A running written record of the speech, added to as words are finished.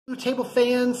Table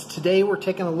fans, today we're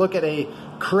taking a look at a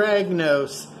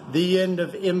Kragnos, the End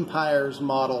of Empires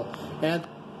model, and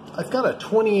I've got a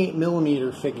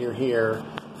 28mm figure here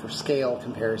for scale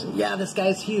comparison. Yeah, this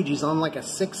guy's huge. He's on like a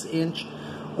 6-inch,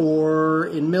 or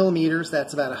in millimeters,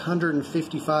 that's about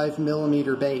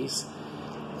 155mm base.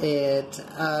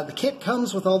 The kit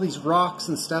comes with all these rocks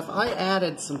and stuff. I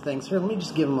added some things here. Let me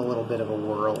just give him a little bit of a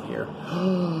whirl here.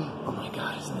 Oh my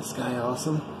god, isn't this guy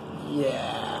awesome?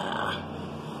 Yeah.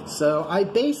 So I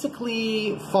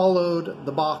basically followed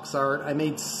the box art. I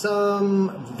made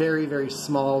some very, very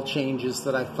small changes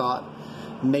that I thought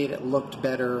made it look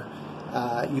better.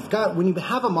 When you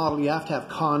have a model, you have to have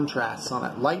contrasts on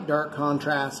it. Light, dark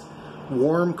contrast,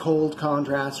 warm, cold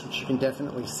contrast, which you can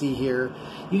definitely see here.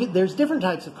 There's different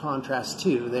types of contrast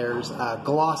too. There's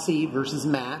glossy versus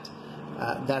matte.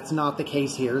 That's not the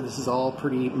case here. This is all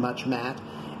pretty much matte.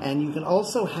 And you can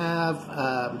also have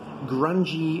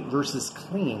grungy versus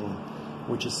clean,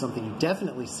 which is something you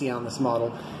definitely see on this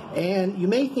model. And you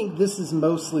may think this is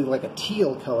mostly like a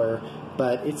teal color,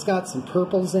 but it's got some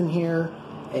purples in here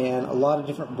and a lot of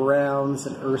different browns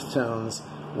and earth tones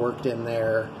worked in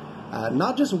there.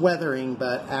 Not just weathering,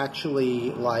 but actually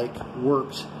like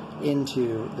worked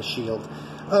into the shield.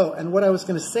 Oh, and what I was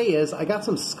going to say is I got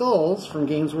some skulls from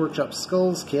Games Workshop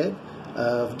Skulls kit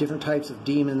of different types of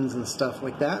demons and stuff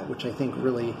like that, which I think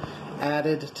really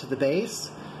added to the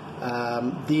base.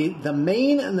 The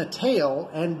mane and the tail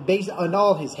and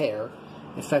all his hair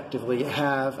effectively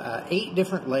have 8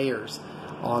 different layers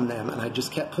on them, and I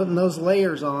just kept putting those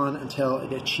layers on until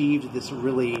it achieved this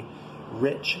really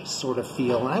rich sort of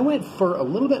feel. And I went for a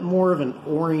little bit more of an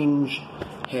orange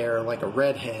hair, like a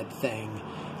redhead thing,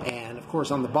 and of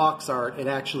course on the box art it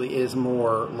actually is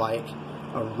more like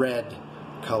a red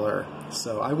color.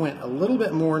 So I went a little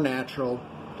bit more natural.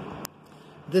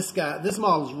 This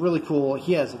model is really cool.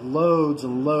 He has loads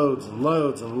and loads and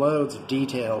loads and loads of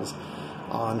details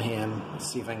on him. Let's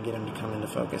see if I can get him to come into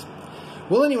focus.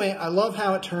 Well, anyway, I love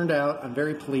how it turned out. I'm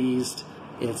very pleased.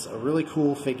 It's a really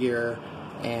cool figure,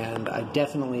 and I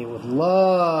definitely would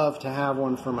love to have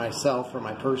one for myself, for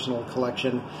my personal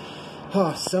collection.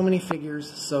 Oh, so many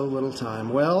figures, so little time.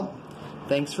 Well,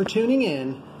 thanks for tuning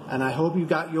in, and I hope you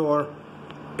got your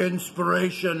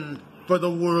inspiration for the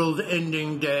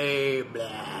world-ending day.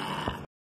 Blah.